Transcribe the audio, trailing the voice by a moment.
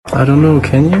I don't know,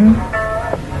 can you?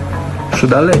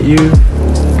 Should I let you?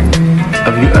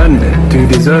 Have you earned it? Do you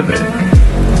deserve it?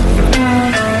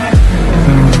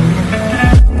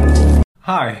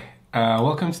 Hi,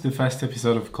 welcome to the first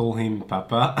episode of Call Him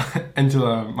Papa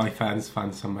until my fans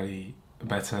find somebody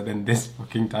better than this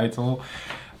fucking title.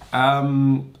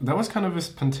 That was kind of a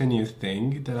spontaneous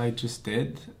thing that I just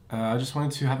did. I just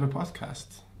wanted to have a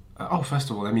podcast. First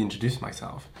of all, let me introduce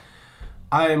myself.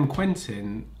 I am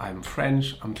Quentin, I'm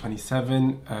French, I'm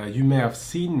 27. You may have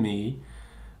seen me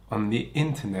on the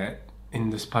internet,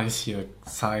 in the spicier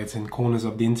sides and corners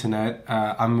of the internet.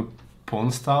 I'm a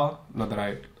porn star, not that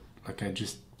I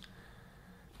just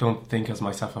don't think as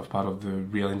myself as part of the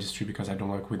real industry because I don't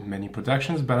work with many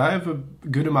productions, but I have a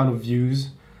good amount of views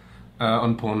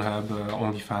on Pornhub,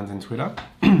 OnlyFans and Twitter.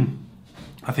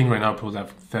 I think right now I probably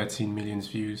have 13 million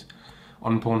views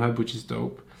on Pornhub, which is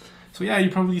dope. So yeah,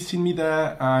 you've probably seen me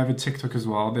there. I have a TikTok as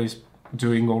well. There's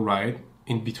doing all right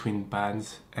in between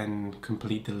bans and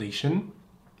complete deletion.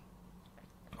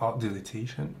 Or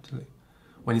deletion,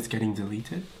 when it's getting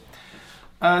deleted.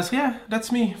 So yeah,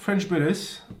 that's me, French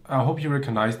Buddhist. I hope you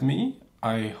recognized me.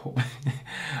 I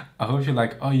hope you're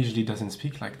like, oh, he usually doesn't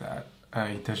speak like that.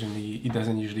 He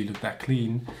doesn't usually look that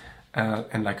clean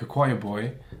and like a choir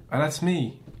boy. That's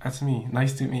me.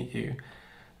 Nice to meet you.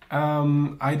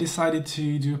 I decided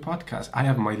to do a podcast. I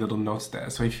have my little notes there,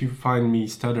 so if you find me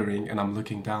stuttering and I'm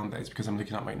looking down there, it's because I'm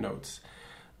looking at my notes.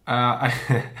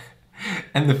 And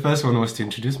the first one was to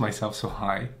introduce myself. So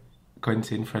hi,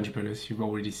 Quentin, French Buddhist. You've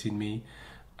already seen me.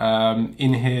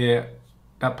 In here,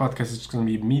 that podcast is just going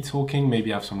to be me talking.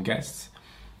 Maybe I have some guests.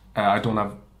 I don't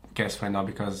have guests right now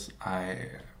because I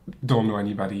don't know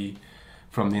anybody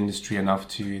from the industry enough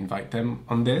to invite them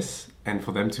on this and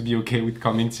for them to be okay with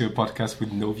coming to a podcast with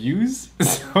no views.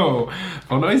 So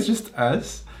for now, it's just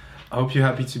us. I hope you're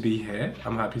happy to be here.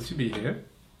 I'm happy to be here.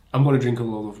 I'm going to drink a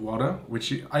lot of water,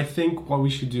 which I think what we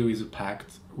should do is a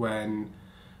pact. When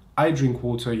I drink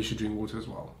water, you should drink water as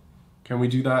well. Can we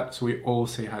do that so we all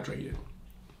stay hydrated?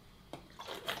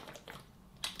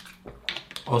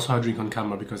 Also, I drink on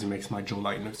camera because it makes my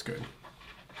jawline look good.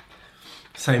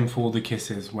 Same for the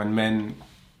kisses. When men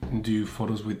do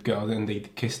photos with girls and they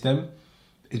kiss them,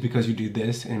 it's because you do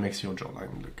this and it makes your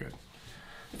jawline look good.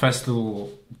 First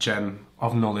little gem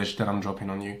of knowledge that I'm dropping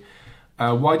on you.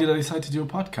 Why did I decide to do a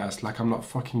podcast? Like I'm not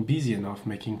fucking busy enough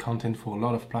making content for a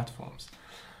lot of platforms.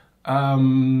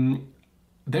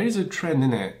 There is a trend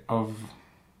in it of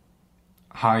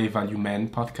high value men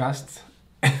podcasts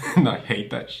and I hate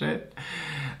that shit.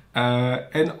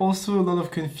 And also a lot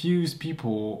of confused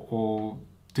people or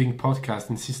doing podcasts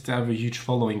and since they have a huge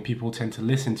following, people tend to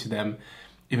listen to them,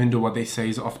 even though what they say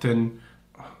is often,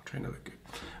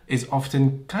 is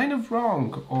often kind of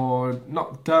wrong or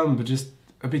not dumb, but just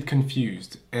a bit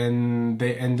confused. And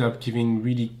they end up giving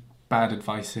really bad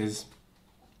advices,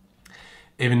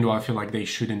 even though I feel like they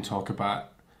shouldn't talk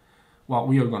about, well,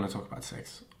 we are going to talk about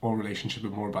sex or relationship,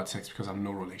 but more about sex because I'm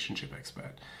no relationship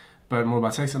expert. But more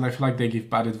about sex, and I feel like they give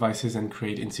bad advices and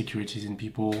create insecurities in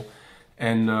people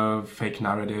and fake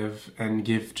narrative and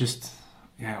give just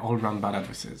all around bad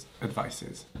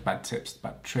advices, bad tips,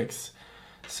 bad tricks.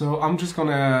 So I'm just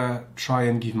gonna try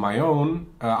and give my own.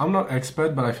 I'm not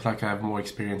expert, but I feel like I have more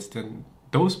experience than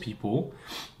those people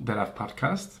that have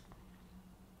podcasts.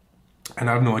 And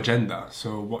I have no agenda.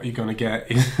 So what you're gonna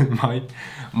get is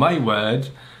my word.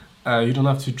 You don't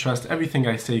have to trust everything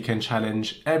I say. You can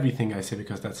challenge everything I say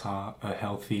because that's how a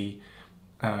healthy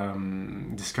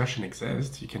discussion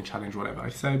exists. You can challenge whatever I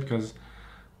say because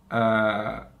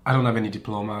I don't have any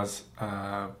diplomas.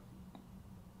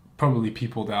 Probably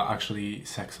people that are actually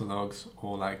sexologues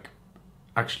or like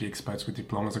actually experts with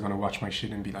diplomas are going to watch my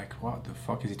shit and be like, what the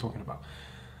fuck is he talking about?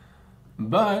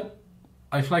 But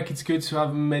I feel like it's good to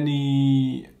have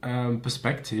many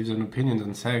perspectives and opinions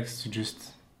on sex to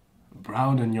just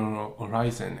broaden your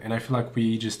horizon. And I feel like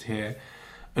we just hear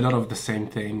a lot of the same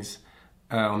things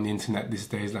on the internet these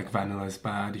days, like vanilla is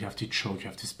bad, you have to choke, you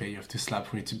have to spit, you have to slap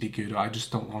for it to be good, or I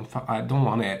don't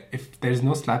want it. If there's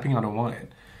no slapping, I don't want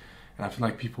it. And I feel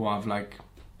like people have like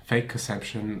fake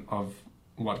conception of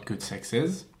what good sex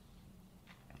is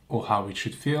or how it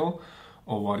should feel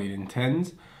or what it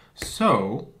intends.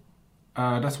 So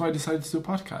that's why I decided to do a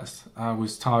podcast. I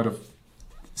was tired of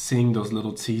seeing those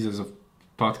little teasers of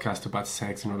podcasts about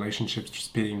sex and relationships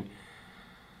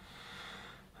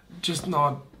just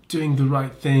not doing the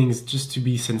right things, just to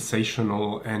be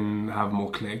sensational and have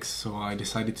more clicks. So I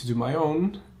decided to do my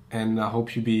own, and I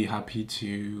hope you'll be happy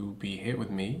to be here with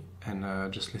me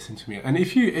and just listen to me. And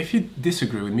if you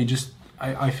disagree with me, just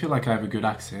I feel like I have a good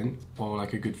accent or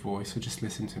like a good voice, so just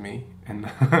listen to me and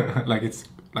like it's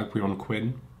like we're on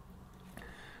Quinn.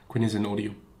 Quinn is an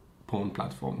audio porn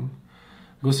platform.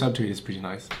 Go sub to it, it's pretty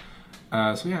nice.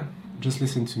 So yeah, just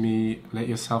listen to me, let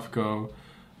yourself go,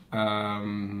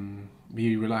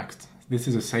 be relaxed. This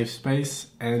is a safe space,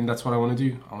 and that's what I want to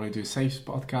do. I want to do a safe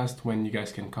podcast when you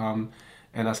guys can come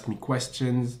and ask me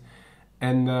questions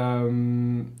and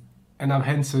have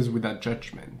answers without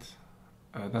judgment.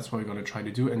 That's what we're going to try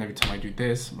to do. And every time I do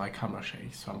this, my camera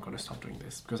shakes, so I'm going to stop doing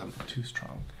this because I'm too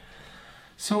strong.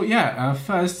 So yeah,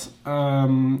 first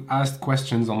asked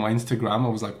questions on my Instagram. I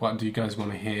was like, what do you guys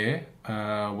want to hear?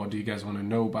 What do you guys want to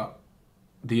know about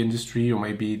the industry, or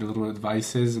maybe the little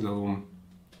advices, a little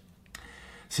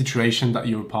situation that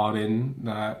you're part in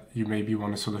that you maybe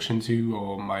want a solution to,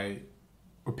 or my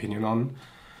opinion on.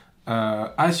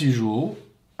 As usual,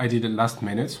 I did it last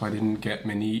minute, so I didn't get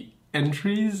many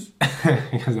entries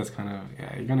because that's kind of,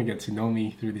 yeah, you're gonna get to know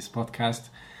me through this podcast.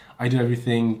 I do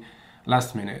everything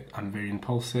last minute. I'm very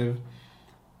impulsive.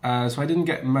 So I didn't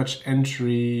get much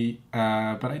entry,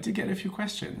 but I did get a few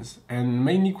questions, and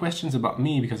mainly questions about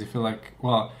me, because I feel like,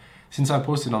 well, since I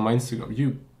posted on my Instagram,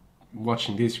 you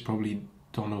watching this, you probably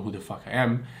don't know who the fuck I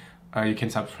am. You can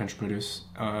type French Brutus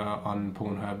on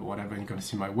Pornhub or whatever, and you're gonna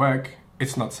see my work.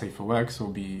 It's not safe for work, so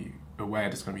be aware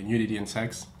there's gonna be nudity and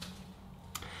sex.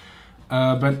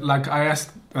 But like, I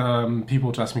asked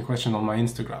people to ask me questions on my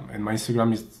Instagram, and my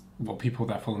Instagram is, well, people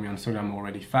that follow me on Instagram are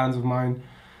already fans of mine.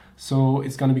 So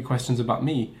it's going to be questions about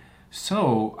me.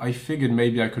 So I figured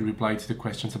maybe I could reply to the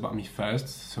questions about me first.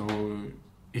 So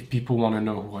if people want to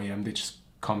know who I am, they just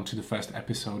come to the first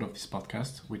episode of this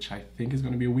podcast, which I think is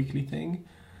going to be a weekly thing.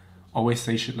 Always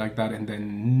say shit like that and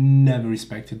then never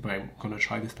respect it, but I'm going to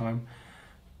try this time.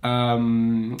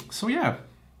 So yeah,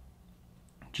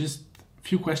 just a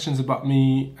few questions about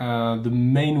me. The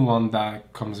main one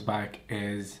that comes back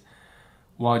is,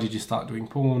 why did you start doing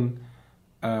porn?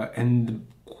 And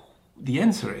the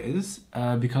answer is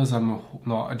because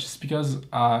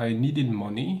I needed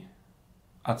money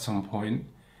at some point,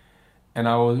 and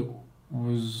I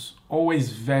was always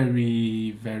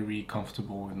very, very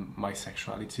comfortable in my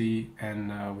sexuality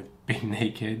and with being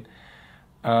naked.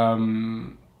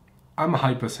 I'm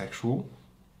hypersexual.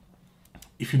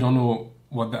 If you don't know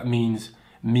what that means,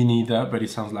 me neither, but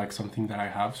it sounds like something that I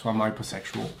have, so I'm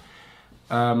hypersexual.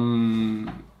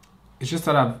 It's just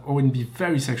that I've always been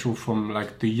very sexual from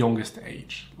like the youngest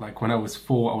age. Like when I was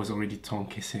 4, I was already tongue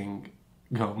kissing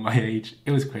girl my age. It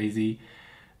was crazy.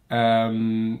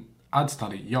 I'd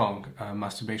started young.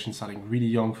 Masturbation starting really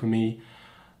young for me.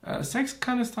 Sex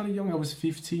kind of started young. I was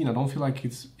 15. I don't feel like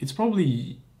it's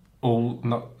probably all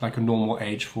not like a normal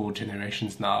age for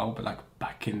generations now, but like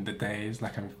back in the days,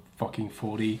 like I'm fucking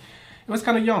 40. It was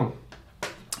kind of young.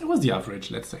 It was the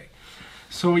average, let's say.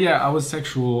 So yeah, I was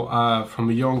sexual from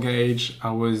a young age.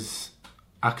 I was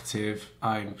active.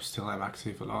 I still am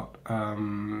active a lot.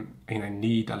 And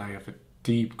I have a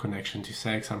deep connection to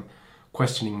sex. I'm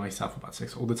questioning myself about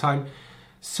sex all the time.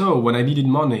 So when I needed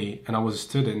money and I was a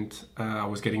student, I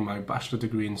was getting my bachelor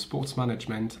degree in sports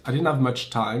management. I didn't have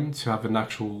much time to have an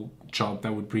actual job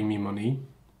that would bring me money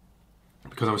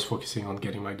because I was focusing on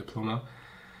getting my diploma.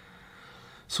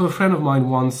 So a friend of mine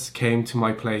once came to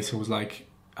my place and was like,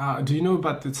 do you know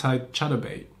about the site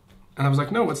Chaturbate? And I was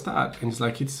like, no, what's that? And he's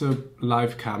like, it's a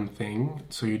live cam thing.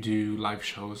 So you do live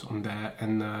shows on there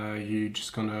and you're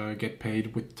just gonna get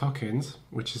paid with tokens,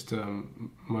 which is the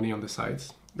money on the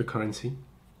sites, the currency.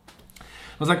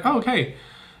 I was like, oh, okay.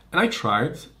 And I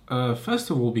tried, first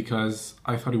of all, because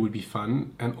I thought it would be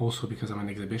fun, and also because I'm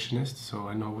an exhibitionist, so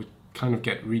I know I would kind of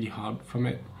get really hard from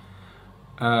it.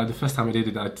 The first time I did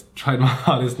it, I tried my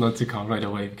hardest not to come right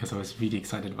away because I was really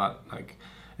excited about like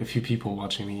a few people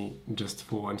watching me just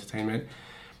for entertainment.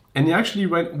 And it actually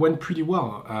went pretty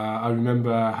well. I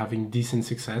remember having decent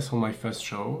success on my first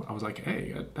show. I was like,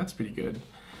 hey, that's pretty good.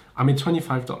 I made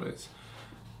 $25.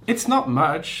 It's not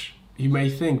much, you may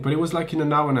think, but it was like in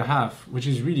an hour and a half, which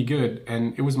is really good.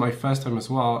 And it was my first time as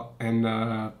well. And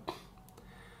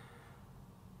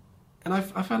I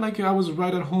felt like I was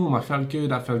right at home. I felt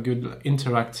good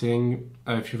interacting.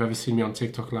 If you've ever seen me on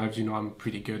TikTok lives, you know I'm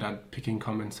pretty good at picking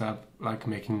comments up, like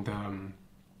making the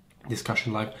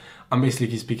discussion live. I'm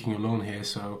basically speaking alone here,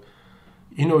 so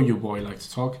you know your boy likes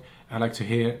to talk. I like to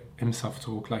hear himself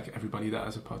talk, like everybody that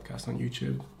has a podcast on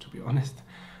YouTube, to be honest.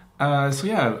 So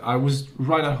yeah, I was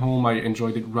right at home. I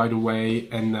enjoyed it right away,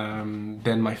 and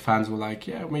then my fans were like,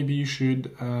 yeah, maybe you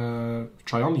should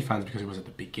try OnlyFans, because it was at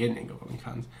the beginning of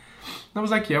OnlyFans. And I was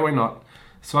like, yeah, why not?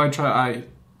 So I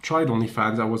tried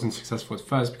OnlyFans. I wasn't successful at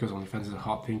first because OnlyFans is a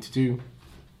hard thing to do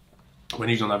when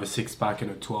you don't have a 6-pack and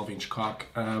a 12-inch cock.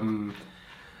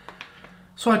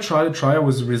 So I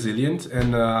was resilient,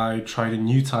 and I tried a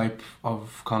new type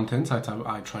of content.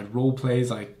 I tried role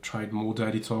plays, I tried more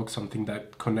dirty talk, something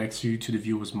that connects you to the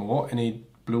viewers more, and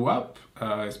it blew up,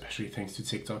 especially thanks to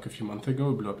TikTok a few months ago.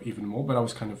 It blew up even more, but I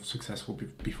was kind of successful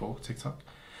before TikTok.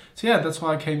 So yeah, that's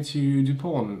why I came to do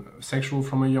porn. Sexual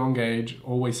from a young age,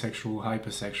 always sexual,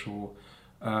 hypersexual.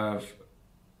 Uh,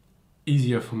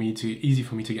 Easy for me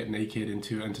to get naked and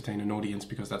to entertain an audience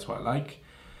because that's what I like.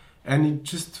 And it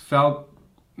just felt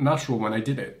natural when I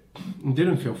did it. It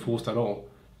didn't feel forced at all.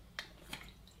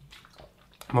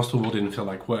 Most of all, didn't feel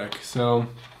like work. So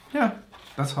yeah,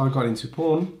 that's how I got into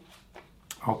porn.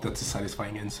 I hope that's a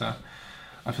satisfying answer.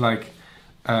 I feel like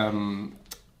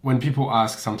when people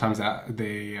ask sometimes that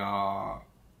they are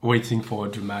waiting for a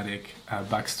dramatic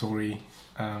backstory,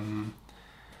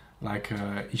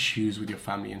 issues with your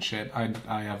family and shit.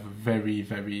 I have a very,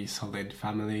 very solid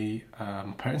family.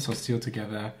 Parents are still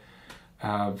together,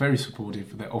 very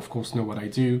supportive. They of course know what I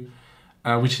do,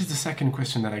 which is the second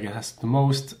question that I get asked the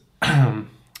most.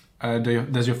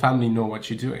 Does your family know what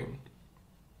you're doing,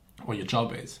 what your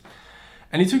job is?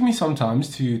 And it took me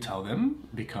sometimes to tell them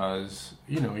because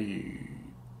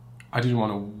I didn't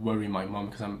want to worry my mom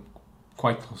because I'm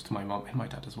quite close to my mom and my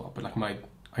dad as well. But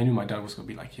I knew my dad was gonna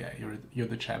be like, yeah, you're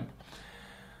the champ,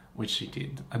 which he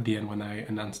did at the end when I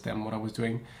announced them what I was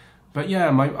doing. But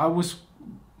yeah, my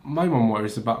mom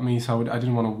worries about me, so I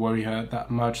didn't want to worry her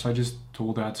that much. So I just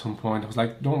told her at some point, I was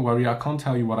like, don't worry, I can't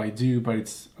tell you what I do, but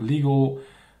it's legal.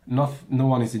 No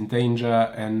one is in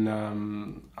danger, and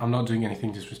I'm not doing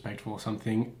anything disrespectful or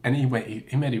something. And anyway,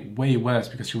 it made it way worse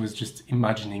because she was just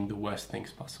imagining the worst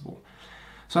things possible.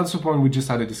 So at some point, we just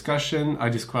had a discussion. I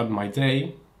described my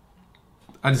day.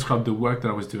 I described the work that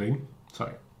I was doing.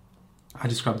 I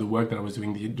described the work that I was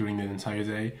doing during the entire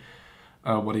day,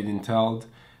 what it entailed.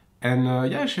 And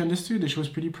yeah, she understood. She was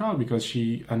pretty proud because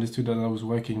she understood that I was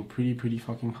working pretty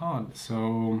fucking hard.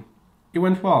 So it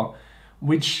went well.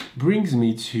 Which brings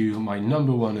me to my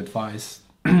number one advice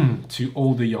to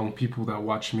all the young people that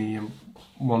watch me and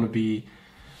want to be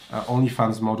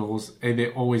OnlyFans models. And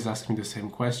they always ask me the same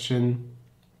question,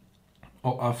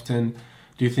 or often,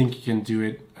 do you think you can do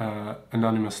it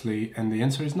anonymously? And the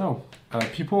answer is no.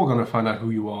 People are going to find out who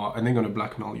you are and they're going to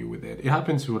blackmail you with it. It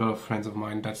happened to a lot of friends of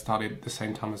mine that started at the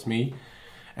same time as me.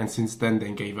 And since then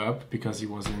they gave up because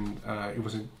it wasn't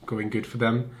going good for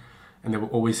them. And they were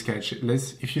always scared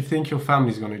shitless. If you think your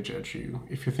family is going to judge you,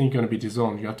 if you think you're going to be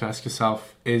disowned, you have to ask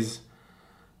yourself, is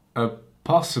a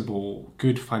possible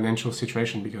good financial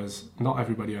situation, because not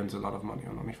everybody earns a lot of money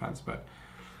on OnlyFans, but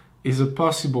is a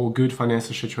possible good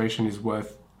financial situation is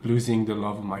worth losing the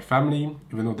love of my family,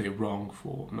 even though they're wrong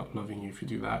for not loving you if you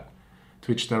do that.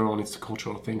 To each their own, it's a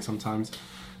cultural thing sometimes.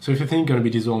 So if you think you're going to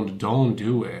be disowned, don't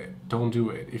do it. Don't do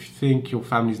it. If you think your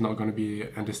family's not going to be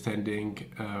understanding,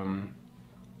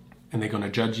 and they're going to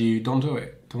judge you, don't do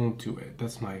it. Don't do it.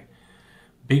 That's my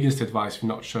biggest advice. If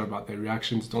you're not sure about their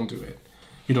reactions, don't do it.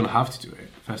 You don't have to do it,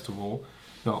 first of all.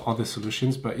 There are other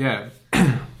solutions, but yeah,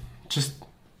 just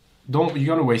don't. You're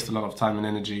going to waste a lot of time and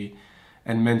energy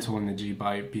and mental energy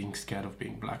by being scared of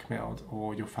being blackmailed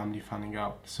or your family finding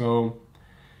out. So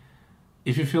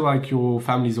if you feel like your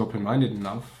family's open-minded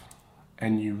enough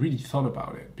and you really thought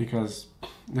about it, because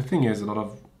the thing is, a lot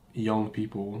of young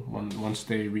people, once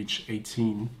they reach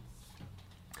 18,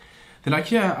 they're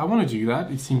like, yeah, I want to do that.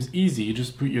 It seems easy. You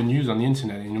just put your news on the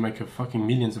internet and you make a fucking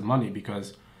millions of money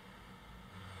because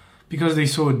they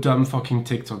saw a dumb fucking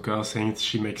TikTok girl saying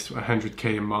she makes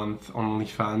 100k a month on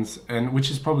OnlyFans, and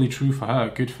which is probably true for her,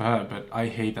 good for her, but I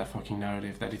hate that fucking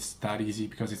narrative that it's that easy,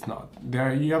 because it's not.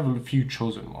 There, you have a few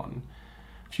chosen one.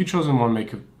 Few chosen one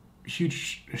make a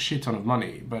huge shit ton of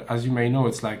money, but as you may know,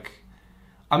 it's like,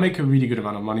 I make a really good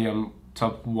amount of money. I'm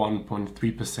top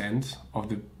 1.3% of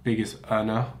the biggest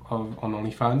earner on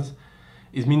OnlyFans.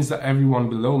 It means that everyone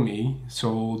below me,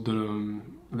 so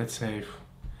let's say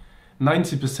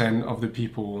 90% of the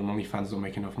people on OnlyFans don't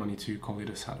make enough money to call it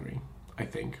a salary, I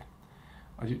think.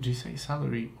 Do you say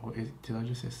salary, or did I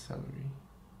just say salary?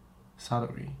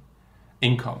 Salary.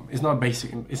 Income. It's not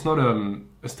basic, it's not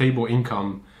a stable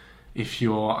income if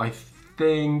you're, I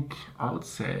think, I would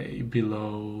say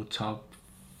below top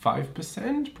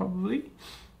 5%, probably.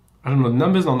 I don't know, the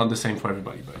numbers are not the same for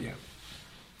everybody, but yeah.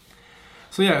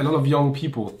 So yeah, a lot of young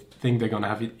people think they're gonna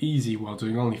have it easy while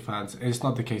doing OnlyFans, and it's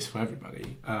not the case for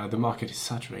everybody. The market is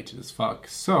saturated as fuck.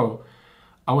 So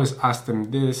I always ask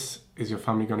them this: is your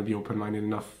family gonna be open-minded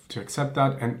enough to accept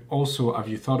that? And also, have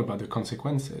you thought about the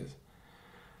consequences?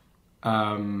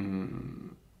 Your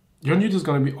nude is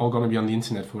gonna be on the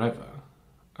internet forever.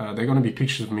 They're gonna be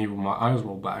pictures of me with my eyes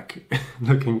rolled back,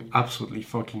 looking absolutely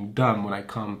fucking dumb when I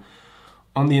come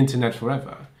on the internet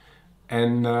forever.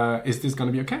 And is this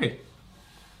going to be okay?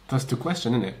 That's the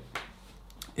question, isn't it?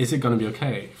 Is it going to be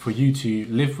okay for you to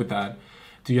live with that?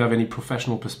 Do you have any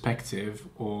professional perspective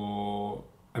or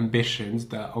ambitions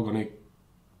that are going to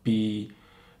be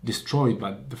destroyed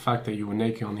by the fact that you were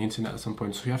naked on the internet at some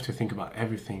point? So you have to think about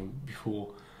everything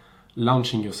before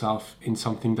launching yourself in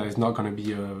something that is not going to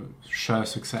be a sure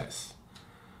success.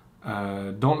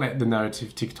 Don't let the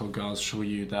narrative TikTok girls show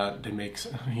you that they make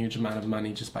a huge amount of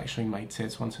money just by showing my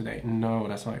tits once a day. No,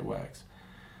 that's not how it works.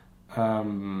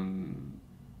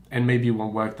 And maybe it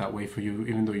won't work that way for you,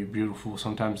 even though you're beautiful.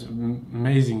 Sometimes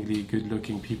amazingly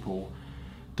good-looking people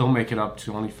don't make it up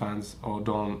to OnlyFans, or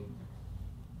don't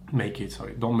make it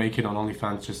on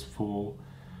OnlyFans just for,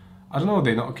 I don't know,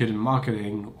 they're not good in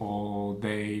marketing, or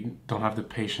they don't have the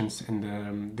patience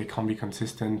and they can't be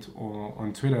consistent, or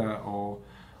on Twitter or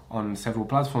on several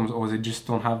platforms, or they just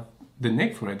don't have the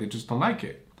knack for it. They just don't like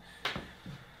it.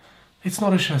 It's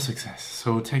not a sure success.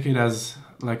 So take it as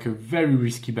like a very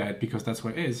risky bet, because that's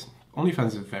what it is. OnlyFans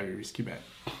is a very risky bet.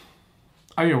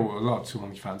 I owe a lot to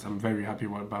OnlyFans. I'm very happy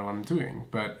about what I'm doing,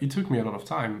 but it took me a lot of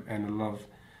time and a lot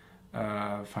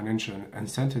of financial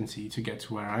uncertainty to get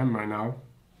to where I am right now.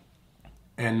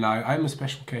 And I'm a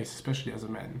special case, especially as a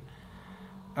man.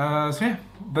 So yeah,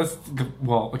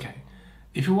 okay.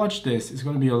 If you watch this, it's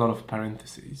going to be a lot of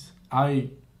parentheses.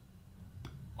 I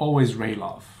always rail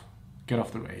off. Get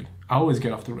off the rail. I always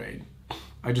get off the rail.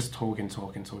 I just talk and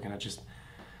talk and talk, and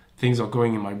things are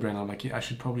going in my brain. I'm like, yeah, I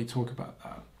should probably talk about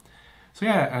that. So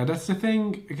yeah, that's the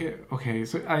thing. Okay,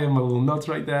 so I am a little nut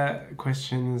right there.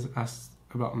 Questions asked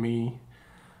about me.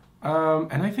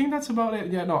 And I think that's about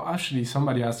it. Yeah, no, actually,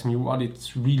 somebody asked me what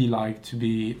it's really like to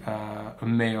be a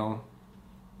male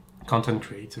content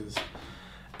creator.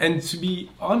 And to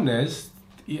be honest,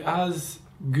 it has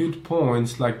good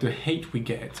points, like the hate we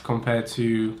get compared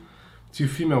to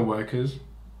female workers,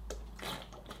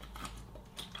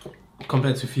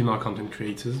 compared to female content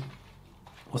creators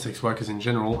or sex workers in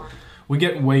general. We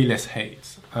get way less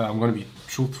hate. I'm going to be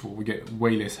truthful. We get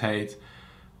way less hate.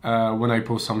 When I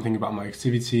post something about my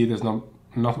activity, there's no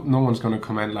one's going to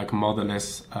comment like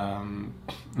fatherless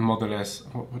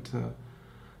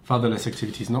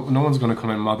activities. No one's going to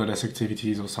comment motherless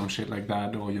activities or some shit like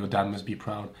that, or your dad must be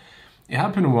proud. It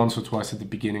happened once or twice at the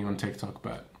beginning on TikTok,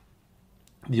 but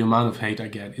the amount of hate I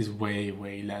get is way,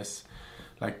 way less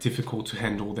like difficult to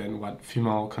handle than what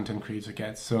female content creator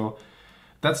gets. So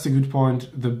that's the good point.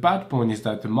 The bad point is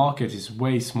that the market is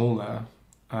way smaller.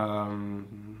 I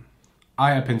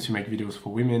happen to make videos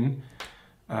for women.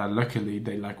 Luckily,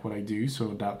 they like what I do, so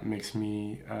that makes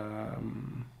me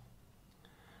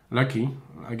lucky,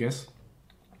 I guess,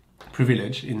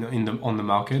 privileged on the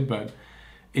market. But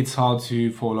it's hard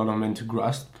for a lot of men to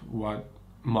grasp what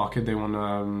market they want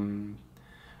to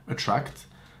attract.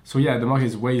 So yeah, the market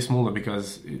is way smaller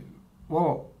because,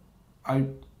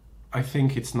 I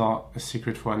think it's not a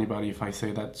secret for anybody if I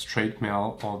say that straight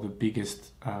male are the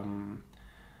biggest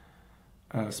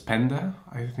spender.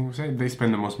 I think we say they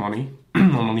spend the most money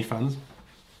on OnlyFans.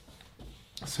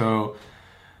 So,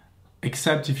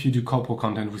 except if you do couple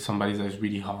content with somebody that is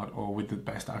really hot or with the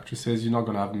best actresses, you're not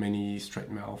gonna have many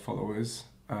straight male followers.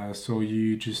 So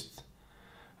you just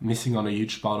missing on a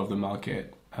huge part of the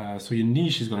market. So your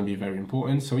niche is going to be very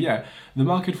important. So yeah, the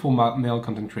market for male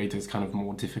content creators is kind of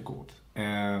more difficult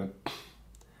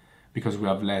because we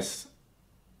have less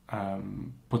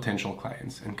potential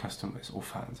clients and customers or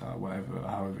fans,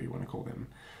 however you want to call them.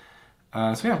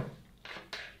 So yeah,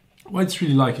 what it's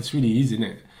really like, it's really easy, isn't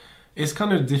it? It's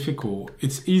kind of difficult.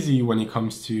 It's easy when it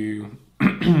comes to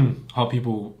how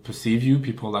people perceive you.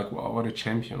 People are like, wow, what a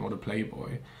champion, what a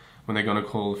playboy. When they're going to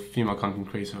call female content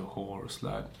creator a whore or a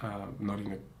slut, not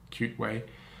in a cute way.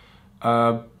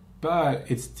 But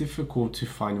it's difficult to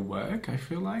find work, I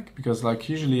feel like, because like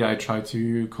usually I try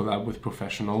to collab with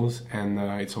professionals and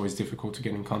it's always difficult to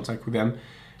get in contact with them.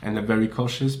 And they're very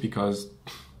cautious because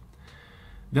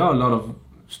there are a lot of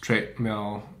straight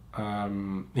male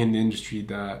in the industry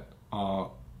that are,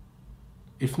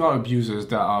 if not abusers,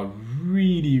 that are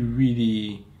really,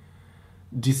 really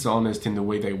dishonest in the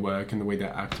way they work and the way they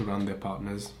act around their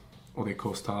partners or their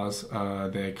co-stars.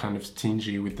 They're kind of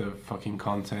stingy with the fucking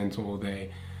content, or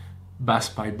they bash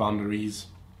by boundaries,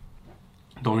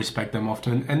 don't respect them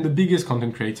often. And the biggest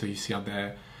content creator you see out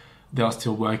there, they are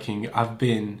still working. I've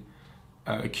been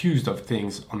accused of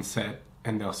things on set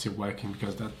and they are still working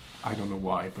because that, I don't know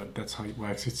why, but that's how it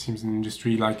works. It seems in the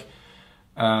industry like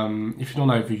if you don't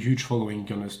have a huge following,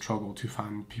 you're gonna struggle to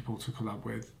find people to collab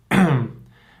with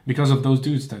because of those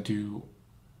dudes that do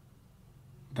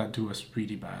us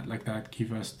really bad, like that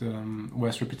give us the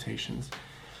worst reputations.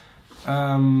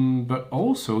 But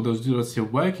also those dudes are still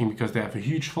working because they have a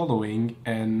huge following,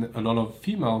 and a lot of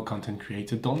female content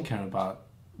creators don't care about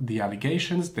the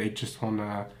allegations. They just want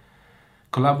to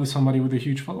collab with somebody with a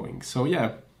huge following. So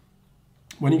yeah,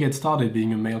 when you get started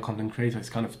being a male content creator, it's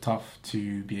kind of tough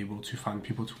to be able to find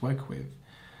people to work with.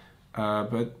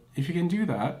 But if you can do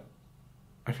that,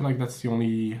 I feel like that's the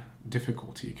only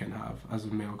difficulty you can have as a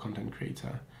male content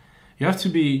creator. You have to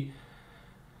be...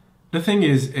 The thing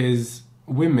is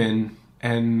women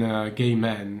and gay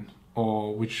men,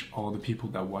 or which are the people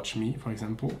that watch me, for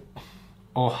example,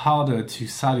 are harder to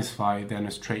satisfy than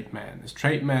a straight man. A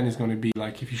straight man is going to be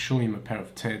like, if you show him a pair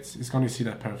of tits, he's going to see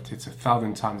that pair of tits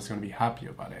 1,000 times, he's going to be happy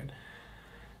about it.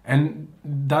 And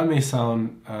that may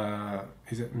sound,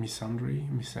 is it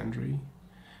misandry?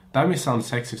 That may sound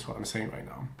sexist what I'm saying right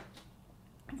now.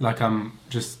 Like I'm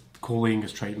just calling a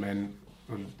straight man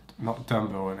not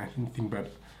dumb or anything,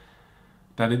 but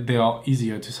that they are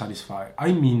easier to satisfy.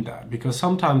 I mean that because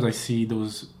sometimes I see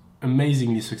those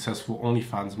amazingly successful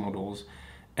OnlyFans models,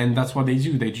 and that's what they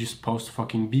do. They just post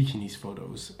fucking bikinis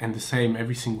photos and the same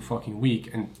every single fucking week,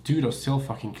 and dude are still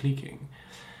fucking clicking.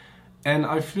 And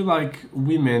I feel like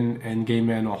women and gay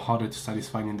men are harder to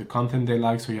satisfy in the content they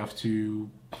like, so you have to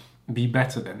be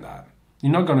better than that.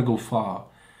 You're not gonna go far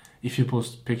if you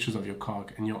post pictures of your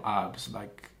cock and your abs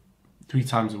like 3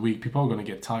 times a week. People are gonna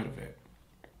get tired of it.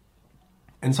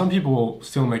 And some people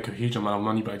still make a huge amount of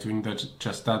money by doing that,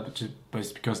 just that, but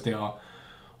it's because they are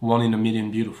 1 in a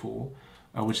million beautiful,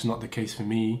 which is not the case for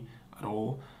me at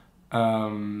all.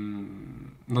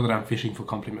 Not that I'm fishing for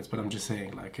compliments, but I'm just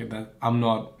saying like that I'm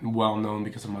not well known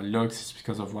because of my looks. It's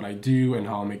because of what I do and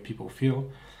how I make people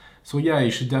feel. So yeah, you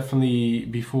should definitely,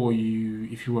 before you,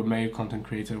 if you were a male content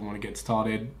creator and want to get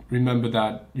started, remember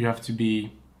that you have to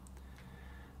be,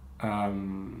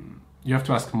 you have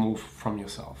to ask more from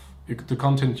yourself. The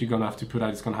content you're gonna have to put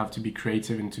out is gonna have to be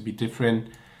creative and to be different.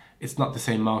 It's not the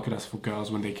same market as for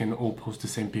girls when they can all post the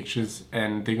same pictures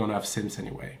and they're gonna have simps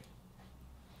anyway.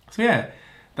 So yeah,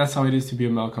 that's how it is to be a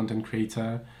male content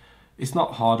creator. It's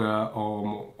not harder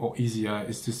or easier,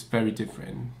 it's just very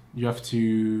different. You have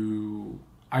to,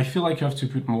 I feel like you have to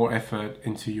put more effort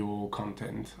into your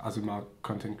content as a male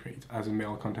content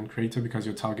creator, because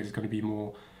your target is going to be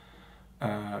more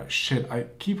I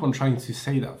keep on trying to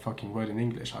say that fucking word in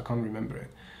English, I can't remember it.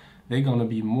 They're gonna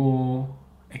be more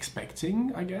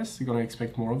expecting, I guess. They're gonna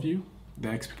expect more of you.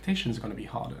 Their expectations are gonna be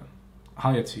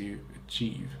higher to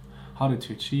achieve,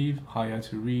 higher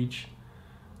to reach.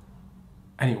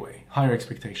 Anyway, higher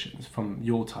expectations from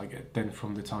your target than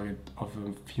from the target of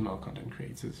female content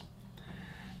creators.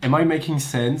 Am I making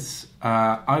sense?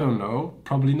 I don't know,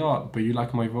 probably not, but you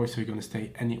like my voice, so you're gonna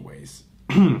stay anyways.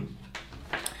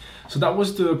 So that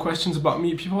was the questions about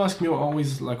me. People ask me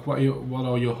always like, what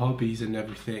are your hobbies and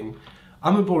everything.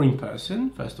 I'm a boring person,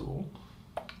 first of all.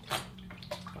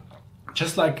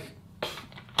 Just like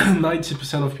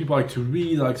 90% of people, I like to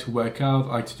read, I like to work out,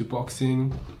 I like to do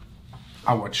boxing.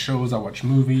 I watch shows, I watch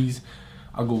movies.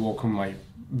 I go walk with my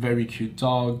very cute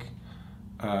dog.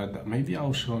 That maybe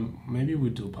we'll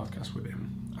do a podcast with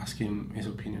him, ask him his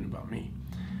opinion about me.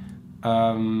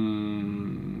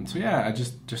 So yeah, I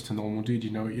just a normal dude, you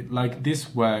know. Like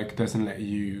this work doesn't let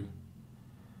you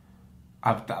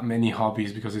have that many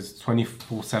hobbies because it's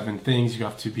 24/7 things. You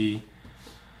have to be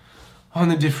on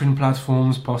the different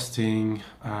platforms posting.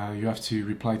 You have to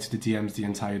reply to the DMs the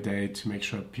entire day to make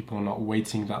sure people are not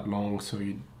waiting that long, so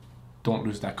you don't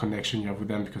lose that connection you have with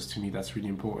them, because to me that's really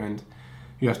important.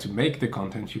 You have to make the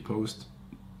content you post.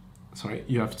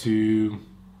 You have to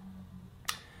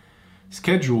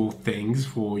schedule things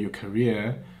for your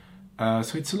career.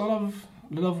 So it's a lot of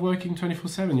working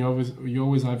 24/7. You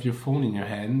always have your phone in your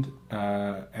hand,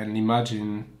 and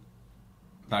imagine,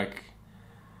 like,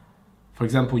 for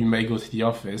example, you may go to the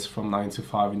office from 9 to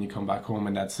 5 and you come back home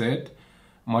and that's it.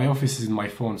 My office is in my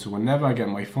phone, so whenever I get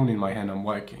my phone in my hand, I'm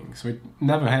working. So it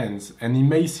never ends, and it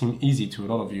may seem easy to a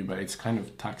lot of you, but it's kind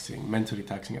of taxing, mentally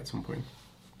taxing at some point.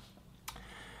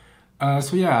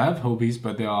 So yeah, I have hobbies,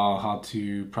 but they are hard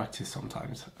to practice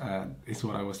sometimes, is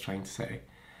what I was trying to say.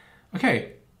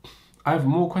 Okay, I have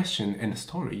more questions and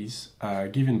stories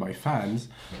given by fans.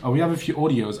 We have a few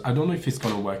audios. I don't know if it's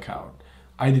gonna work out.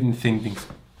 I didn't think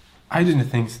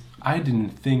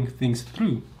things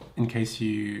through, in case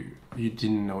you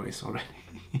didn't notice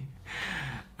already.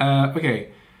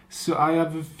 Okay, so I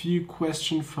have a few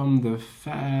questions from the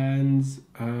fans.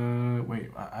 Wait,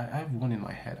 I have one in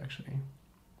my head actually.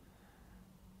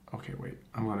 Okay, wait,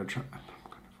 I'm gonna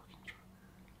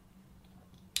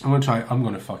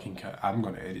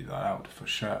edit that out for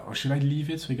sure. Or should I leave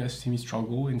it so you guys see me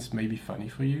struggle and it's maybe funny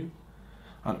for you?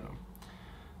 I don't know.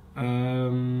 Okay.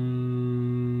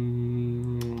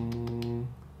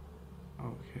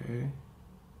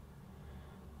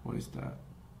 What is that?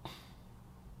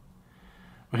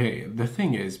 Okay, the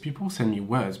thing is, people send me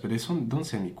words, but they don't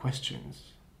send me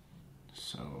questions.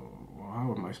 So,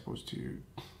 how am I supposed to...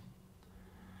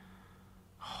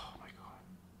 Oh my god.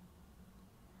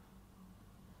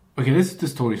 Okay, let's do the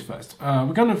stories first.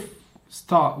 We're gonna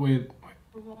start with...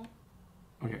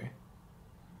 Okay.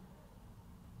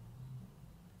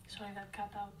 Sorry, that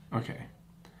cut out. Okay.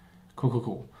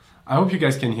 Cool. I hope you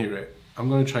guys can hear it. I'm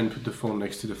gonna try and put the phone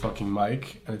next to the fucking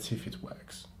mic and let's see if it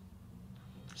works.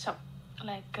 So,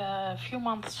 like a few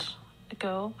months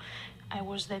ago, I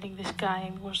was dating this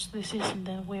guy. This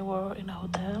incident. We were in a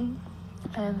hotel,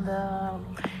 and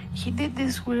he did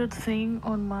this weird thing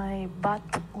on my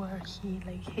butt where he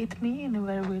like hit me in a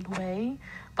very weird way,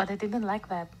 but I didn't like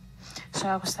that. So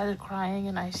I started crying,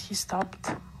 and he stopped.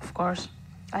 Of course,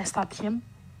 I stopped him.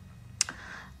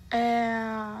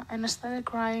 And I started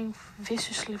crying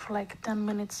viciously for like 10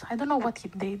 minutes. I don't know what he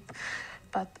did,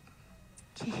 but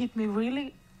he hit me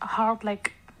really hard,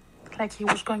 like he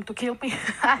was going to kill me.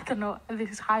 I don't know, this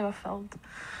is how I felt.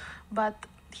 But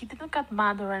he didn't get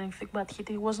mad or anything, but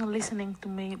he wasn't listening to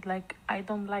me. Like, I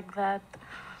don't like that,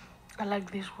 I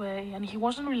like this way. And he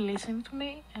wasn't really listening to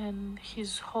me, and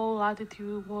his whole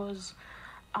attitude was,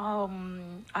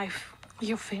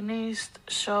 you finished,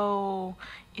 so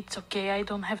it's okay, I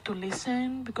don't have to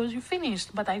listen because you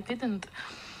finished, but I didn't.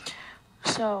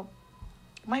 So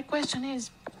my question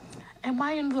is, am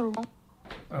I in the wrong?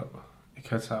 Oh, it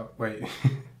cuts out. Wait.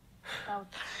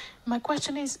 My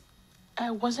question is,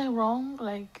 was I wrong,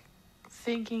 like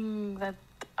thinking that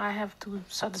I have to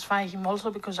satisfy him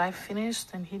also because I finished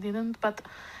and he didn't? But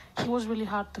he was really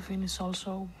hard to finish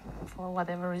also for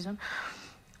whatever reason.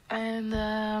 And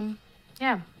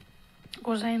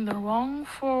was I in the wrong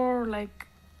for like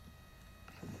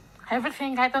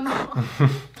everything? I don't know.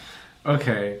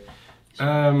 Okay.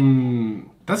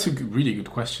 That's a really good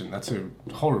question. That's a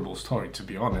horrible story, to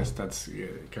be honest. That's the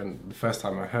first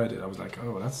time I heard it, I was like,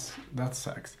 oh, that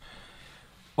sucks.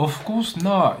 Of course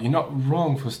not. You're not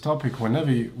wrong for stopping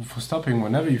whenever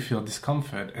you feel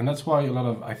discomfort, and that's why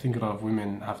I think a lot of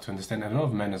women have to understand, and a lot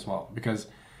of men as well, because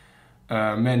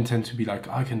men tend to be like,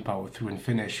 I can power through and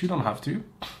finish. You don't have to.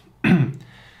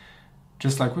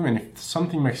 Just like women, if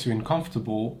something makes you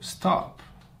uncomfortable, stop.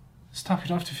 You don't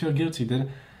have to feel guilty.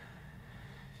 Then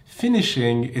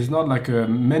finishing is not like a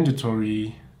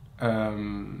mandatory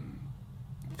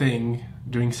thing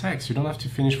during sex. You don't have to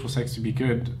finish for sex to be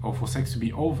good or for sex to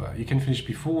be over. You can finish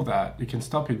before that. You can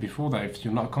stop it before that if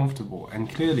you're not comfortable. And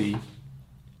clearly,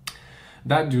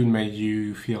 that dude made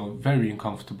you feel very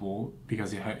uncomfortable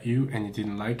because it hurt you and you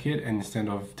didn't like it. And instead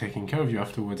of taking care of you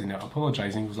afterwards and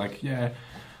apologizing, it was like, yeah,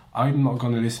 I'm not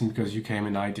going to listen because you came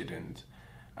and I didn't.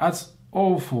 That's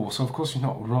awful. So of course you're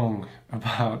not wrong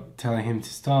about telling him to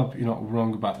stop. You're not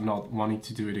wrong about not wanting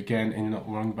to do it again, and you're not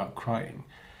wrong about crying.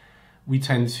 We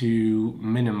tend to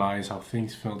minimize how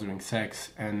things feel during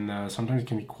sex, and sometimes it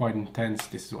can be quite intense.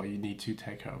 This is why you need to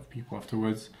take care of people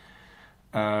afterwards.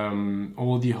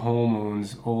 All the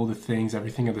hormones, all the things,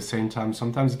 everything at the same time,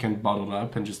 sometimes it can bottle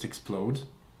up and just explode.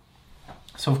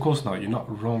 So of course not, you're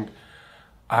not wrong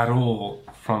at all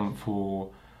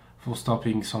for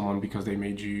stopping someone because they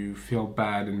made you feel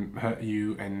bad and hurt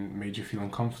you and made you feel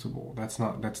uncomfortable.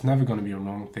 That's never going to be a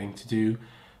wrong thing to do.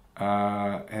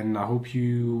 And I hope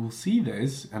you see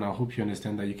this, and I hope you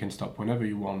understand that you can stop whenever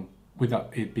you want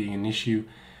without it being an issue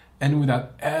and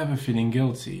without ever feeling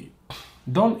guilty.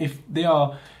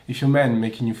 If your man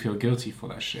making you feel guilty for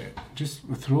that shit, just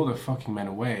throw the fucking man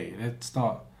away. Let's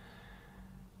start.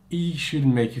 He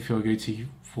shouldn't make you feel guilty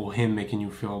for him making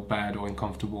you feel bad or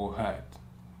uncomfortable or hurt.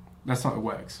 That's not how it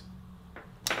works.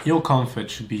 Your comfort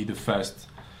should be the first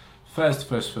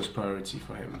priority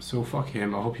for him. So fuck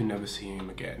him. I hope you never see him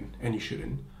again, and you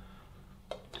shouldn't.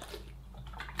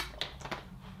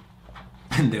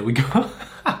 And there we go.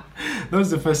 That was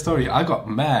the first story. I got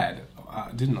mad,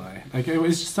 didn't I? Like, it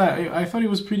was just I thought it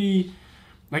was pretty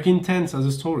like intense as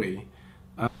a story.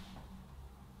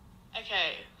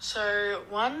 Okay, so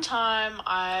one time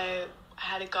I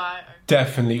had a guy.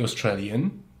 Definitely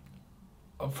Australian.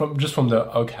 From the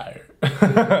okay,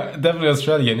 definitely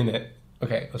Australian, innit?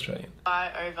 Okay, Australian.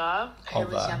 Guy over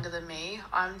who was younger than me.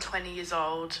 I'm 20 years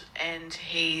old and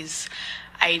he's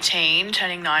 18,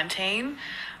 turning 19.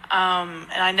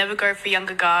 And I never go for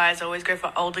younger guys. I always go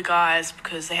for older guys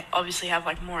because they obviously have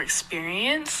like more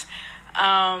experience.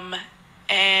 And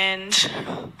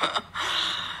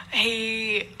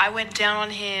I went down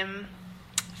on him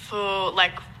for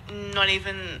like not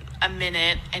even a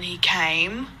minute, and he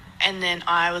came And then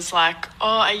I was like, oh,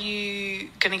 are you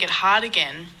going to get hard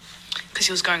again? Because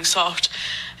he was going soft.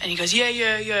 And he goes,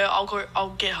 yeah,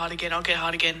 I'll get hard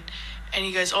again. And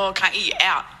he goes, oh, can't eat you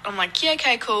out. I'm like, yeah,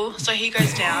 okay, cool. So he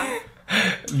goes down.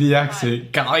 The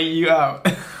accent, can't eat you out.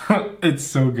 It's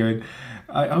so good.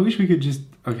 I wish we could just,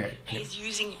 okay. He's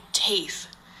using teeth.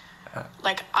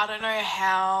 Like, I don't know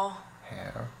how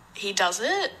he does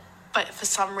it, but for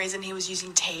some reason he was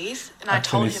using teeth. And I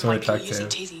told him, so like,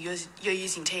 attractive. you're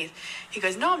using teeth. He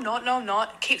goes, no, I'm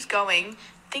not. Keeps going.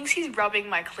 Thinks he's rubbing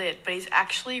my clit, but he's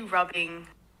actually rubbing...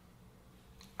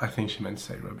 I think she meant to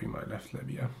say rubbing my left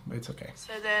labia, but it's okay.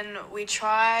 So then we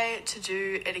try to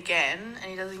do it again, and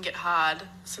he doesn't get hard.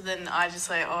 So then I just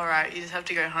say, all right, you just have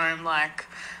to go home, like,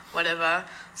 whatever.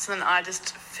 So then I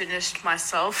just finished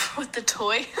myself with the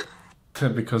toy.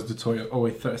 Because the toy is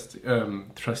always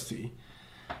trusty.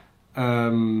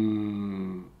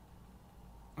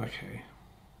 Okay.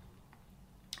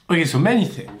 Okay, so many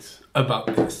things about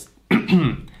this.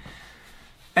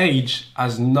 Age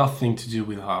has nothing to do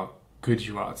with how good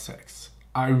you are at sex.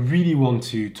 I really want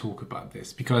to talk about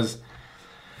this because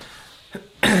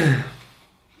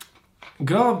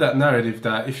go up that narrative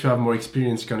that if you have more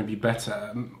experience, you're going to be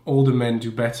better. Older men do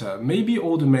better. Maybe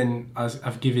older men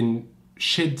have given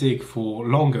shit dick for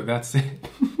longer, that's it.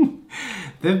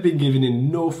 They've been giving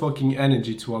in no fucking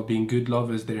energy toward being good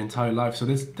lovers their entire life, so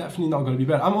that's definitely not going to be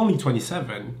better. I'm only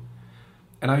 27,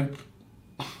 and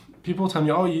people tell me,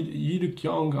 oh, you look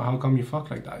young, how come you fuck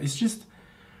like that? It's just,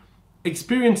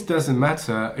 experience doesn't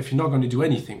matter if you're not going to do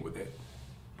anything with it.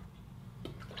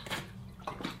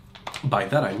 By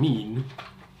that I mean,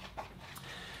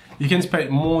 you can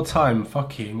spend more time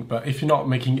fucking, but if you're not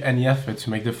making any effort to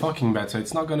make the fucking better,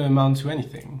 it's not going to amount to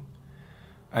anything.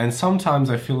 And sometimes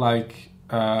I feel like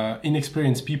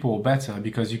inexperienced people are better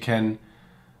because you can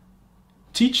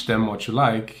teach them what you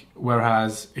like,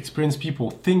 whereas experienced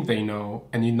people think they know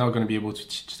and you're not going to be able to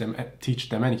teach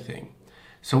them anything.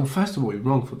 So first of all, you're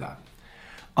wrong for that.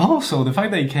 Also, the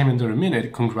fact that you came under a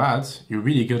minute, congrats, you're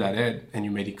really good at it and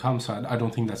you made it come, so I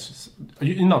don't think that's just,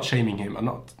 you're not shaming him, I'm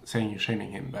not saying you're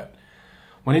shaming him, but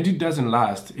when it doesn't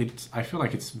last, I feel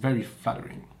like it's very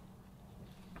flattering.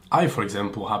 For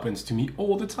example, happens to me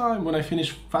all the time when I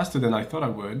finish faster than I thought I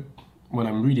would, when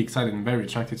I'm really excited and very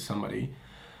attracted to somebody.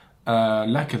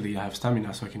 Luckily, I have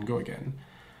stamina so I can go again.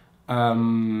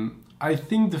 I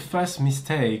think the first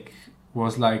mistake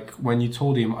was like when you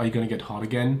told him, are you going to get hard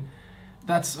again?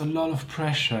 That's a lot of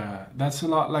pressure. That's a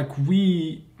lot, like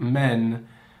we men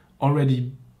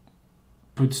already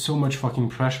put so much fucking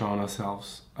pressure on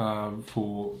ourselves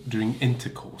for doing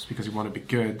intercourse because we want to be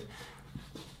good.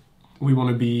 We want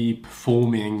to be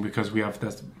performing because we have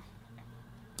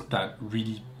that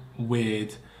really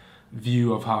weird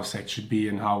view of how sex should be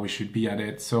and how we should be at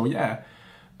it. So yeah,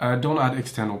 don't add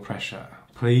external pressure.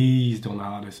 Please don't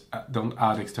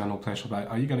add external pressure about,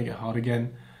 are you going to get hard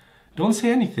again? Don't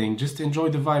say anything, just enjoy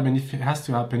the vibe, and if it has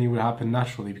to happen, it will happen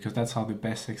naturally, because that's how the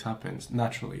best sex happens,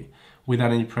 naturally,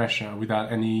 without any pressure, without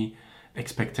any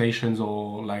expectations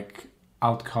or like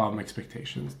outcome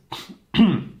expectations.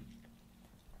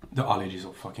 The allergies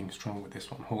are fucking strong with this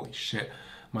one. Holy shit.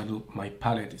 My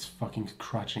palate is fucking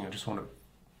scratching. I just want to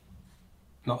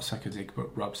not suck a dick,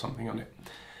 but rub something on it.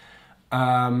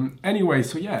 Anyway,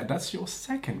 so yeah, that's your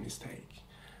second mistake.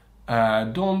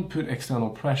 Don't put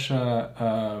external pressure.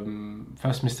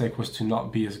 First mistake was to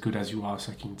not be as good as you are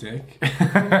sucking dick.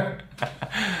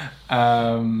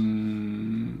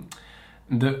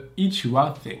 The eat you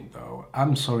out thing, though,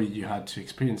 I'm sorry you had to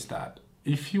experience that.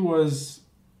 If he was...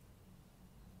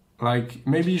 like,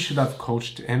 maybe you should have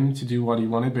coached him to do what he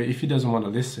wanted, but if he doesn't want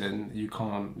to listen, you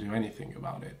can't do anything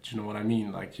about it. Do you know what I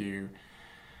mean? Like,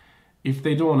 if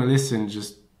they don't want to listen,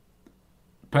 just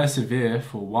persevere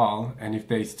for a while, and if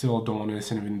they still don't want to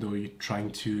listen, even though you're trying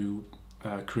to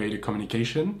create a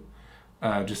communication,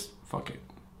 just fuck it.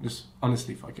 Just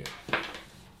honestly fuck it.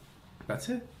 That's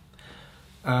it.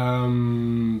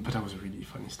 But that was a really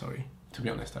funny story. To be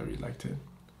honest, I really liked it.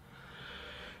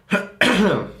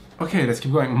 Okay, let's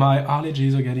keep going. My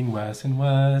allergies are getting worse and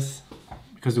worse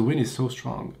because the wind is so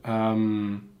strong.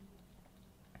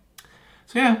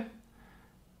 So yeah.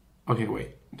 Okay, wait.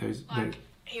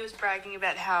 He was bragging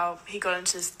about how he got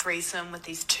into this threesome with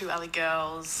these two other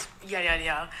girls, yada yada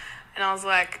yada, and I was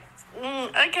like,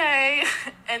 okay.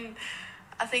 And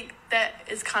I think that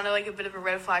is kind of like a bit of a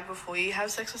red flag before you have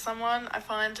sex with someone. I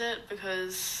find it,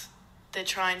 because they're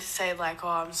trying to say like,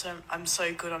 oh, I'm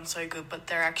so good, but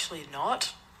they're actually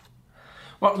not.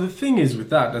 Well, the thing is with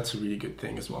that's a really good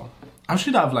thing as well. I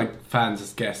should have like fans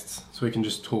as guests so we can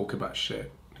just talk about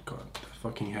shit. God, the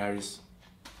fucking hair is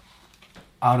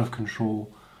out of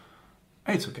control.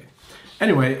 It's okay.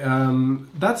 Anyway,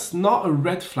 that's not a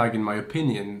red flag in my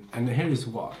opinion, and here is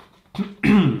why.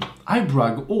 I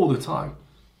brag all the time.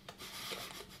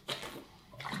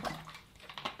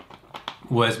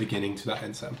 Where's beginning to that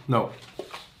answer? No.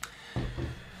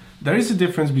 There is a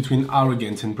difference between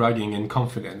arrogance and bragging and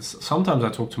confidence. Sometimes I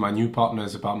talk to my new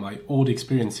partners about my old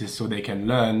experiences so they can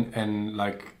learn and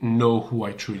like know who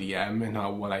I truly am and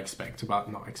what I expect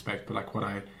about, not expect, but like what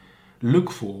I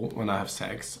look for when I have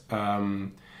sex.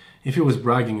 If he was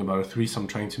bragging about a threesome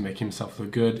trying to make himself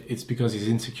look good, it's because he's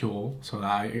insecure. So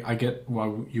I get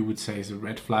what you would say is a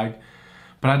red flag.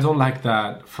 But I don't like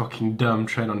that fucking dumb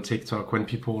trend on TikTok when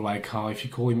people like how if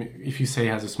you say he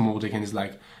has a small dick and he's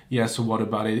like, yeah, so what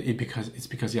about it? It's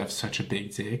because you have such a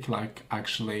big dick, like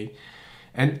actually.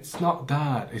 And it's not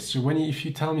that. It's just if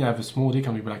you tell me I have a small dick,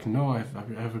 I'm gonna be like, no, I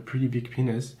have a pretty big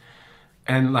penis.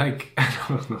 And like, I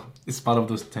don't know. It's part of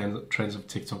those trends of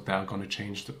TikTok that are gonna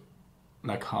change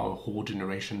like how a whole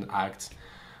generation acts.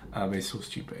 It's so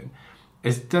stupid.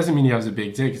 It doesn't mean he has a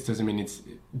big dick. It doesn't mean it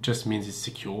just means he's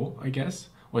secure, I guess,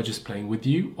 or just playing with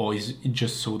you, or he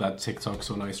just saw that TikTok,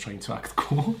 so now he's trying to act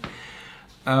cool.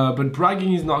 But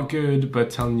bragging is not good,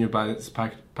 but telling you about its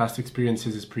past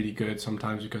experiences is pretty good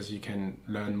sometimes because you can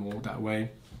learn more that way.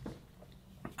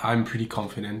 I'm pretty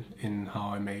confident in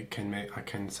how I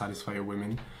can satisfy a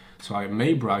woman, so I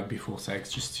may brag before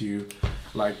sex just to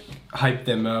like hype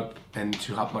them up and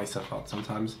to hype myself out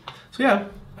sometimes. So yeah,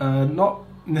 not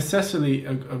necessarily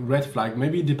a red flag.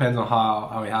 Maybe it depends on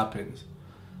how it happens.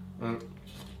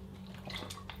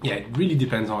 Yeah, it really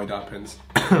depends how it happens.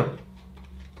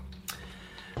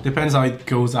 Depends how it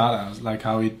goes out, like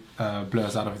how it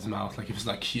blurs out of his mouth. Like if it's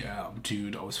like, yeah,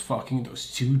 dude, I was fucking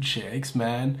those 2 chicks,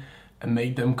 man, and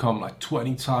made them come like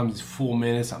 20 times in 4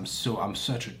 minutes. I'm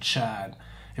such a Chad.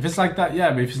 If it's like that,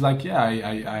 yeah. But if it's like, yeah,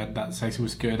 I had that sex, it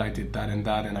was good, I did that, and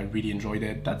I really enjoyed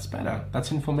it, that's better.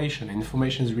 That's information.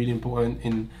 Information is really important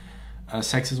in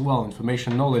sex as well.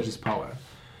 Information, knowledge is power.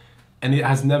 And it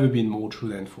has never been more true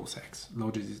than for sex.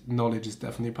 Knowledge is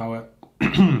definitely power.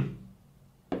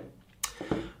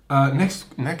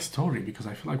 Next story, because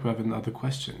I feel like we have other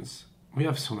questions. We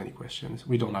have so many questions.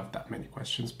 We don't have that many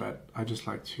questions, but I just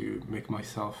like to make the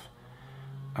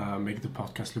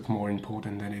podcast look more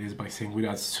important than it is by saying we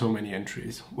had so many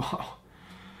entries. Wow.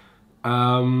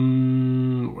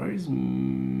 Where is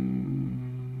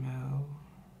Mel?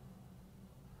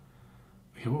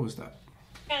 Okay, what was that?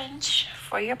 French,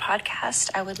 for your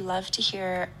podcast, I would love to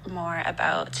hear more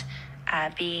about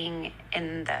being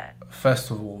in the...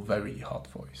 First of all, very hot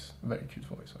voice. Very cute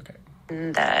voice, okay.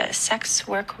 In the sex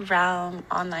work realm,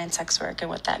 online sex work, and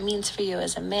what that means for you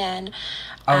as a man.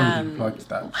 I already plugged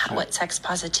that. What sex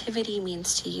positivity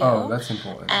means to you. Oh, that's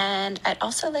important. And I'd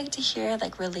also like to hear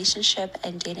like relationship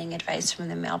and dating advice from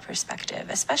the male perspective,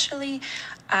 especially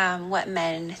what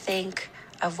men think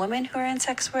of women who are in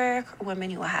sex work,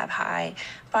 women who have high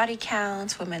body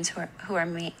counts, women who are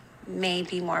may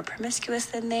be more promiscuous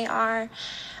than they are,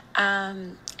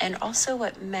 and also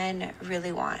what men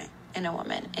really want in a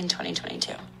woman in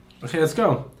 2022. Okay, let's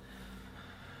go.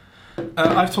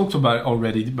 I've talked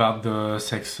already about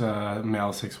the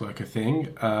male sex worker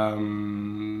thing.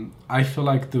 I feel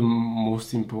like the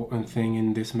most important thing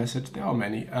in this message, there are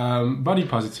many, body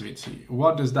positivity.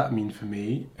 What does that mean for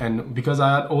me? And because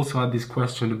I also had this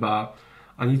question about,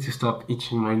 I need to stop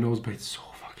itching my nose, but it's so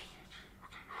fucking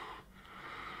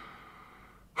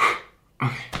itchy.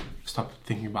 Okay, stop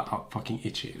thinking about how fucking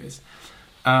itchy it is.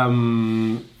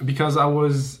 Because I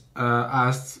was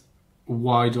asked,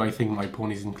 why do I think my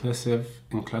porn is inclusive,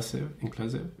 and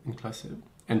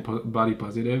body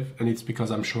positive? And it's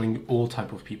because I'm showing all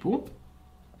type of people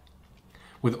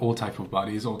with all type of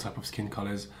bodies, all type of skin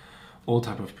colors, all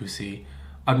type of pussy.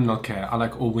 I do not care. I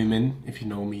like all women. If you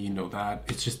know me, you know that.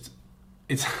 It's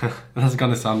that's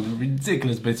gonna sound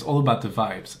ridiculous, but it's all about the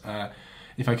vibes.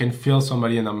 If I can feel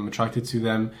somebody and I'm attracted to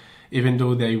them, even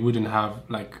though they wouldn't have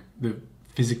like the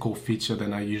physical feature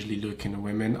that I usually look in a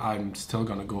woman, I'm still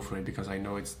gonna go for it because I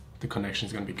know the connection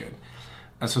is gonna be good.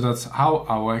 And so that's how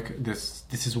I work. This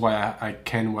is why I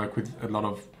can work with a lot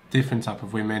of different type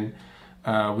of women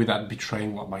without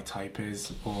betraying what my type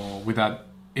is, or without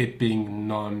it being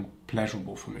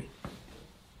non-pleasurable for me.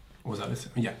 Was that it?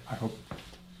 Yeah, I hope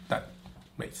that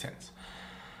made sense.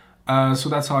 So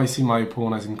that's how I see my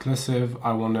porn as inclusive.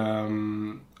 I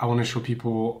wanna show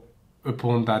people a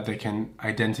porn that they can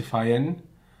identify in,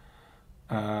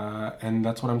 and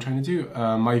that's what I'm trying to do.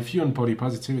 My view on body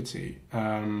positivity,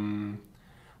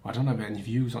 I don't have any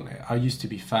views on it. I used to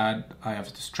be fat, I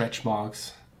have the stretch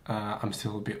marks, I'm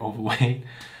still a bit overweight,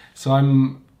 so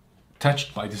I'm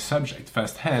touched by the subject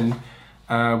firsthand,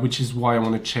 which is why I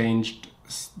want to change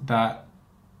that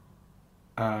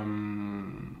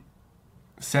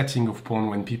setting of porn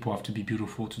when people have to be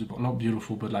beautiful to do, not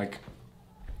beautiful, but like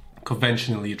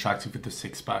conventionally attractive with the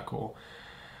six-pack, or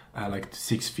like the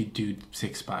 6 feet dude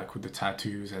six-pack with the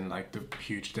tattoos and like the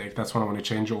huge dick. That's what I want to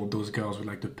change. All those girls with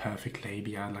like the perfect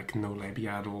labia, like no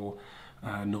labia at all,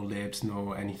 no lips,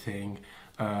 no anything.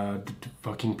 The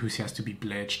fucking pussy has to be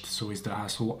bleached, so is the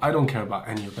asshole. I don't care about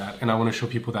any of that, and I want to show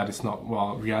people that it's not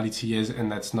what reality is,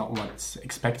 and that's not what's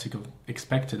expected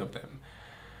of them.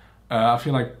 I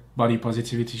feel like body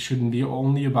positivity shouldn't be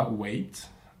only about weight.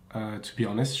 To be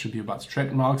honest, it should be about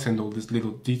stretch marks and all these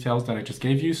little details that I just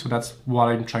gave you. So that's what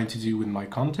I'm trying to do with my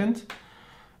content.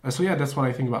 So yeah, that's what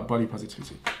I think about body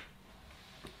positivity.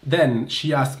 Then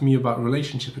she asked me about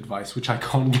relationship advice, which I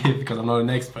can't give because I'm not an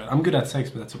expert. I'm good at sex,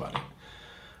 but that's about it.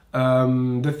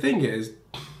 The thing is,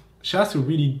 she asked a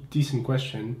really decent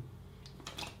question.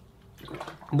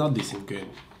 Not decent, good.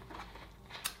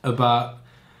 About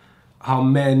how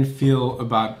men feel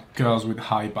about girls with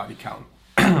high body count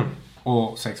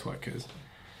or sex workers.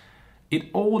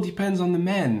 It all depends on the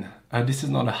men. This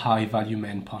is not a high value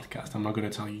men podcast. I'm not going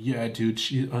to tell you, yeah, dude,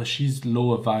 she's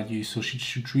lower value, so she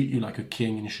should treat you like a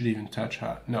king and you should even touch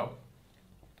her. No.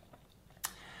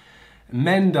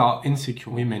 Men that are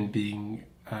insecure, women being...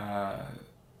 men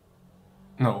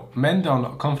that are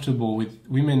not comfortable with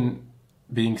women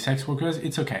being sex workers,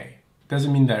 it's okay.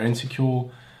 Doesn't mean they're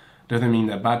insecure. Doesn't mean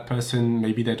they're a bad person.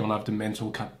 Maybe they don't have the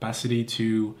mental capacity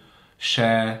to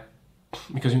share,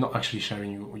 because you're not actually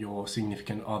sharing your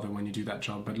significant other when you do that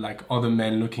job, but like other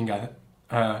men looking at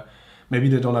maybe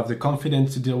they don't have the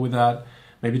confidence to deal with that.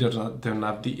 Maybe they don't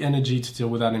have the energy to deal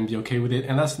with that and be okay with it.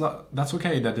 And that's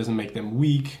okay. That doesn't make them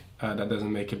weak. That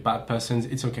doesn't make it bad persons.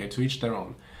 It's okay, to each their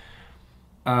own.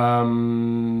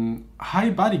 High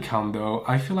body count though,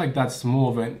 I feel like that's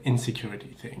more of an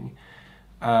insecurity thing.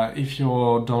 If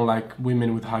you don't like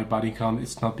women with high body count,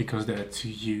 it's not because they're too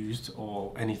used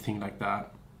or anything like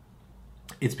that.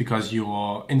 It's because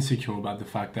you're insecure about the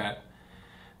fact that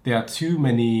there are too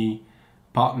many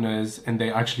partners and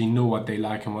they actually know what they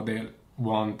like and what they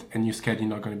want, and you're scared you're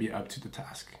not going to be up to the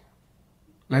task.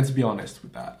 Let's be honest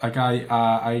with that. Like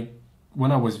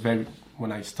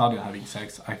when I started having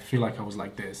sex, I feel like I was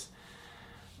like this.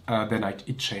 Then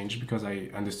it changed because I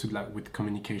understood that with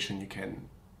communication you can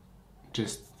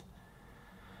just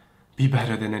be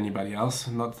better than anybody else.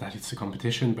 Not that it's a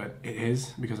competition, but it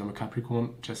is, because I'm a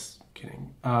Capricorn. Just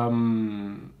kidding.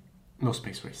 No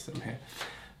space racism here.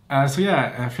 So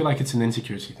yeah, I feel like it's an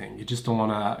insecurity thing. You just don't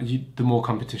want to... the more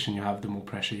competition you have, the more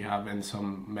pressure you have, and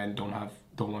some men don't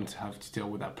want to have to deal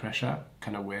with that pressure.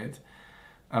 Kind of weird.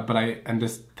 But I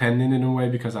understand it in a way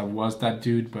because I was that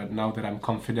dude, but now that I'm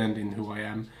confident in who I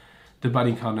am, the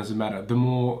body count doesn't matter.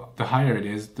 The higher it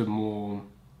is, the more...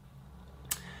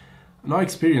 no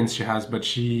experience she has, but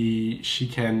she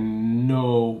can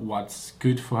know what's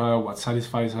good for her, what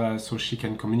satisfies her, so she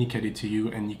can communicate it to you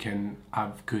and you can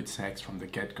have good sex from the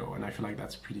get-go. And I feel like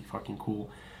that's pretty fucking cool.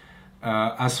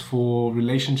 As for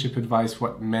relationship advice,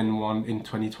 what men want in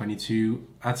 2022,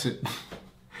 that's it.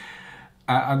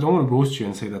 I don't want to roast you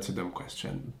and say that's a dumb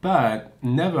question, but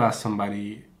never ask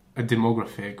somebody, a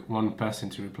demographic, one person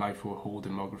to reply for a whole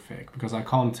demographic, because I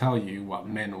can't tell you what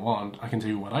men want. I can tell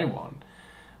you what I want,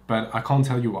 but I can't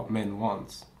tell you what men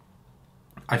want.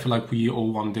 I feel like we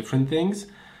all want different things.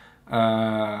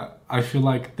 I feel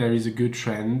like there is a good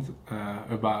trend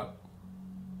about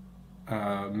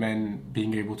men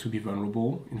being able to be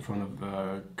vulnerable in front of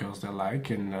girls they like,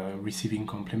 and receiving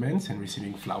compliments and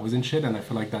receiving flowers and shit. And I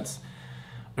feel like that's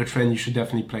a trend you should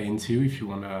definitely play into if you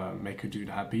want to make a dude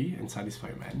happy and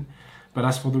satisfy men. But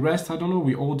as for the rest, I don't know,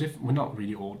 we're not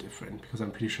really all different, because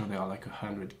I'm pretty sure there are like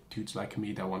 100 dudes like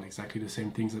me that want exactly the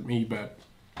same things as me, but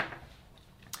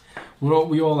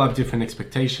we all have different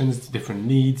expectations, different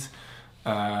needs,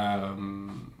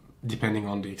 depending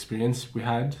on the experience we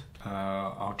had,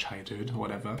 our childhood,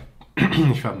 whatever, if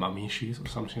you have mommy issues or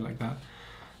something like that.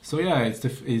 So yeah,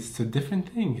 it's a different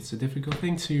thing. It's a difficult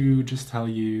thing to just tell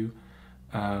you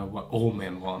what all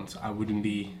men want. I wouldn't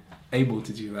be able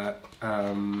to do that.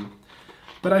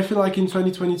 But I feel like in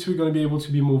 2022 we're going to be able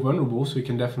to be more vulnerable, so you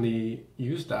can definitely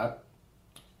use that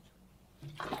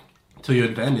to your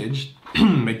advantage.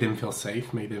 Make them feel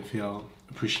safe, make them feel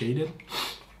appreciated.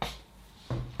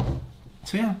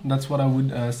 So yeah, that's what I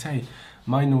would say.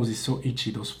 My nose is so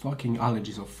itchy, those fucking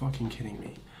allergies are fucking kidding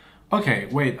me. Okay,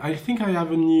 wait, I think I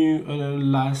have a new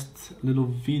last little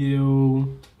video.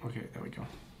 Okay, there we go.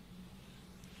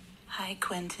 Hi,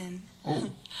 Quentin. Oh.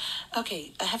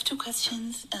 Okay, I have two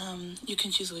questions. You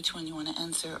can choose which one you want to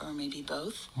answer, or maybe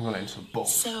both. I'm gonna answer both.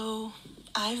 So,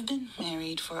 I've been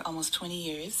married for almost 20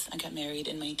 years. I got married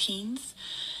in my teens,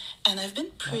 and I've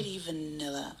been pretty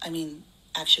vanilla. I mean,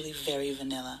 actually very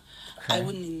vanilla. Okay. I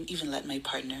wouldn't even let my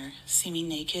partner see me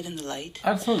naked in the light.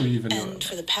 Absolutely vanilla. And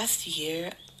for the past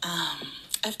year,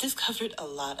 I've discovered a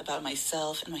lot about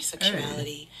myself and my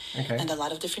sexuality, and a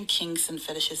lot of different kinks and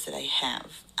fetishes that I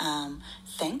have.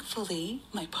 Thankfully,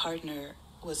 my partner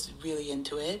was really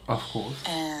into it. Of course.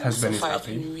 And so far it's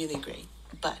been really great.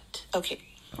 But, okay,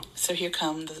 so here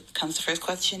comes the first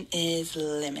question is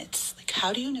limits. Like,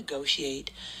 how do you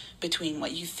negotiate between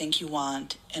what you think you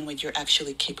want and what you're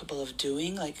actually capable of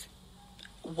doing? Like,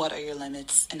 what are your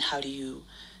limits and how do you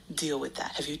deal with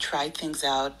that? Have you tried things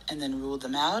out and then ruled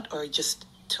them out, or just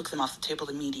took them off the table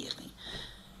immediately?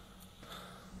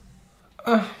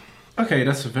 Okay,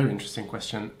 that's a very interesting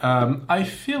question. I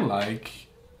feel like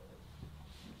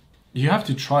you have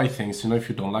to try things to know if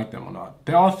you don't like them or not.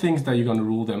 There are things that you're going to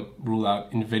rule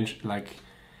out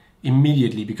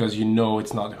immediately because you know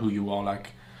it's not who you are. Like,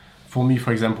 for me,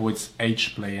 for example, it's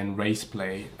age play and race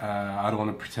play. I don't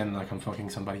want to pretend like I'm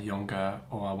fucking somebody younger,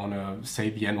 or I want to say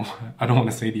the N. I don't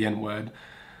want to say the N word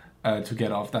to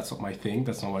get off. That's not my thing.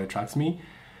 That's not what attracts me.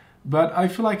 But I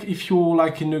feel like if you're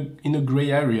like in a gray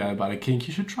area about a kink,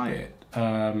 you should try it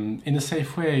in a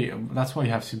safe way. That's why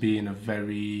you have to be in a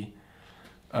very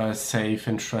safe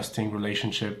and trusting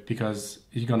relationship, because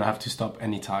you're gonna have to stop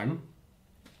anytime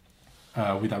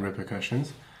without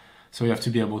repercussions. So you have to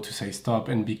be able to say stop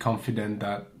and be confident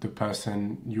that the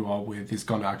person you are with is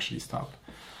gonna actually stop.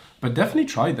 But definitely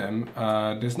try them.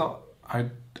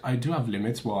 I do have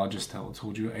limits. Well, I just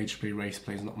told you, age play, race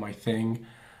play is not my thing.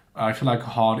 I feel like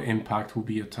hard impact will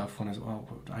be a tough one as well.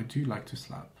 But I do like to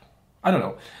slap. I don't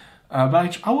know.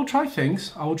 But I will try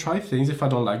things. If I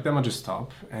don't like them, I just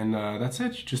stop. And that's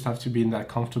it. You just have to be in that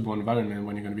comfortable environment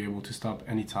when you're going to be able to stop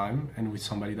anytime and with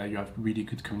somebody that you have really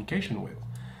good communication with.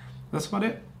 That's about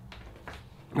it.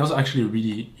 That was actually a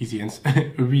really easy answer.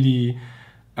 A really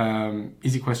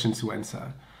easy question to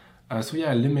answer. So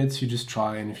yeah, limits, you just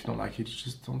try, and if you don't like it, you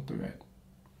just don't do it.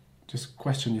 Just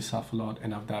question yourself a lot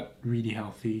and have that really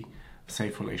healthy,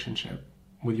 safe relationship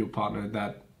with your partner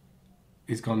that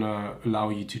is gonna allow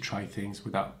you to try things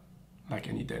without like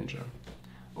any danger.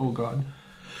 Oh God.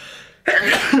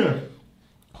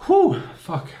 Whew,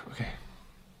 fuck, okay.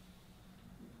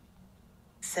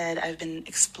 Said I've been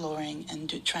exploring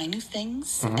and trying new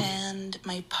things, and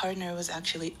my partner was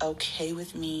actually okay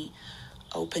with me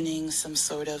opening some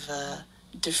sort of a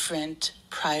different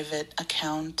private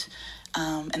account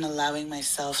and allowing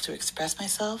myself to express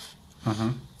myself.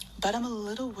 But I'm a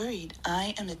little worried.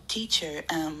 I am a teacher.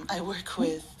 I work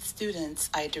with students.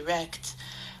 I direct.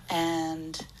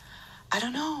 And I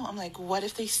don't know. I'm like, what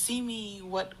if they see me?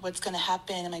 What's going to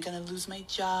happen? Am I going to lose my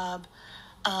job?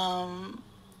 I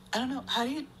don't know. How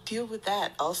do you deal with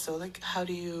that also? Like, how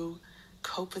do you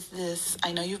cope with this?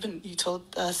 I know you told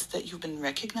us that you've been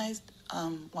recognized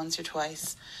once or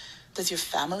twice. Does your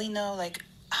family know? Like,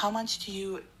 how much do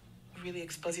you really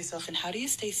expose yourself, and how do you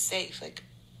stay safe? Like,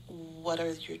 what are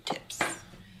your tips?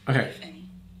 Okay. If any?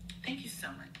 Thank you so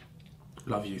much.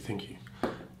 Love you, thank you.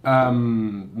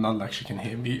 Not like she can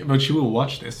hear me, but she will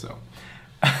watch this, so.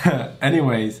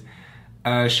 Anyways,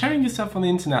 sharing yourself on the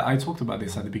internet, I talked about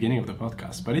this at the beginning of the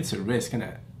podcast, but it's a risk, isn't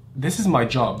it? This is my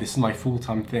job, this is my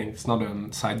full-time thing, it's not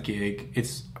a side gig,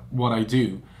 it's what I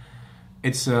do.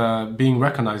 It's being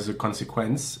recognized as a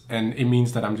consequence, and it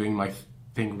means that I'm doing my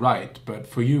thing right, but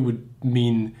for you would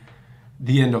mean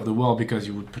the end of the world, because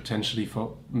you would potentially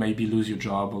maybe lose your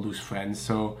job or lose friends.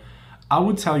 So I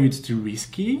would tell you it's too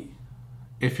risky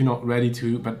if you're not ready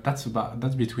to, but that's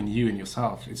between you and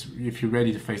yourself. It's if you're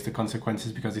ready to face the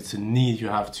consequences, because it's a need you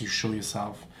have to show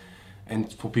yourself,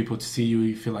 and for people to see you,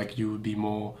 you feel like you would be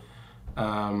more,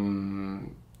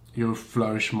 you'll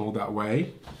flourish more that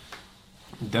way.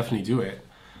 Definitely do it.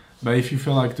 But if you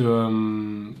feel like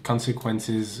the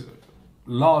consequences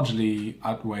largely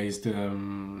outweighs the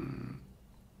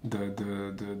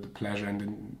pleasure and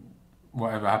the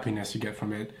whatever happiness you get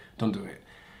from it, don't do it.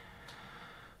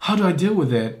 How do I deal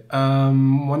with it?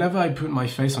 Whenever I put my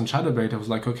face on Chaturbate, I was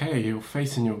like, okay, your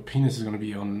face and your penis is going to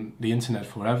be on the internet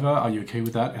forever. Are you okay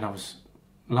with that? And I was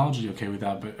largely okay with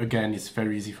that. But again, it's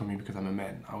very easy for me because I'm a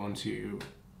man. I want you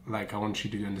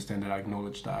to understand that I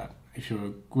acknowledge that. If you're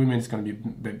a woman, it's going to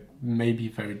be maybe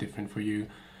very different for you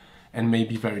and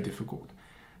maybe very difficult.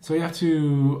 So you have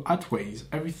to outweigh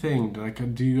everything. Like,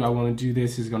 I want to do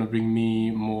this, is going to bring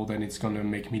me more than it's going to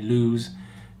make me lose.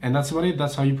 And that's about it.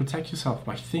 That's how you protect yourself,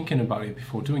 by thinking about it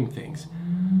before doing things.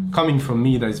 Coming from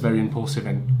me, that is very impulsive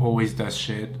and always does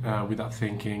shit without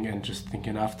thinking and just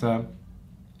thinking after.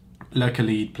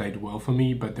 Luckily, it played well for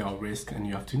me, but there are risks and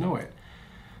you have to know it.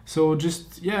 So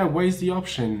just, yeah, weighs the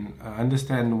option,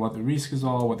 understand what the risks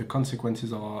are, what the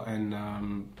consequences are, and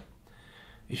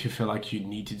if you feel like you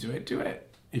need to do it, do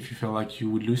it. If you feel like you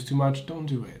would lose too much, don't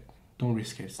do it. Don't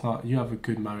risk it. It's not, you have a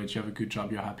good marriage, you have a good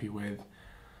job you're happy with.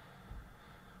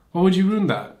 Why would you ruin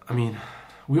that? I mean,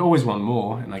 we always want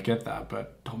more, and I get that,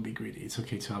 but don't be greedy. It's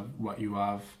okay to have what you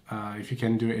have. If you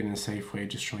can do it in a safe way,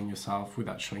 just showing yourself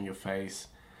without showing your face,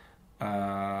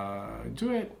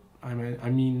 do it. I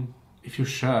mean, if you're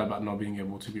sure about not being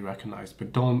able to be recognized,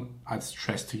 but don't add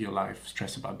stress to your life,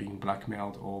 stress about being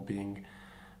blackmailed or being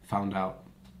found out.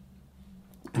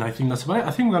 And I think that's about it.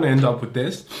 I think we're going to end up with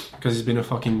this, because it's been a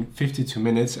fucking 52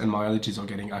 minutes and my allergies are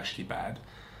getting actually bad.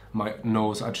 My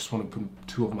nose, I just want to put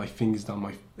 2 of my fingers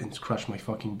down and crush my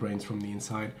fucking brains from the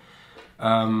inside.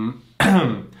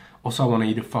 Also, I want to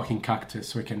eat a fucking cactus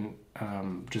so I can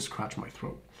just scratch my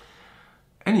throat.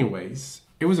 Anyways,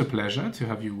 it was a pleasure to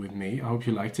have you with me. I hope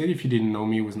you liked it. If you didn't know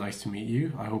me, it was nice to meet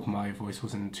you. I hope my voice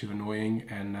wasn't too annoying,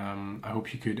 and I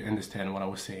hope you could understand what I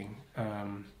was saying.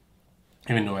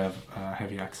 Even though I have a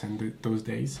heavy accent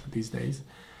these days.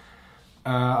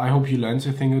 I hope you learned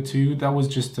a thing or two. That was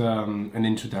just an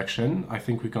introduction. I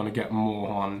think we're gonna get more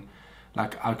on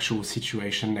like actual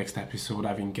situation next episode,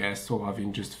 having guests or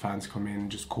having just fans come in,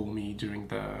 just call me during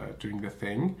the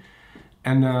thing.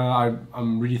 And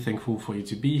I'm really thankful for you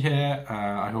to be here.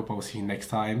 I hope I'll see you next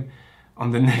time on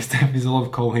the next episode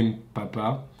of Call Him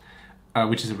Papa,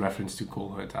 which is a reference to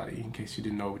Call Her Daddy, in case you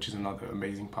didn't know, which is another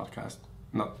amazing podcast.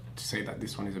 Not to say that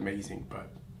this one is amazing, but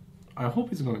I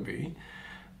hope it's gonna be.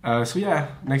 So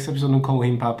yeah, next episode on Call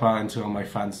Him Papa until my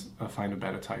fans find a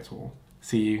better title.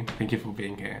 See you. Thank you for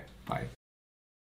being here. Bye.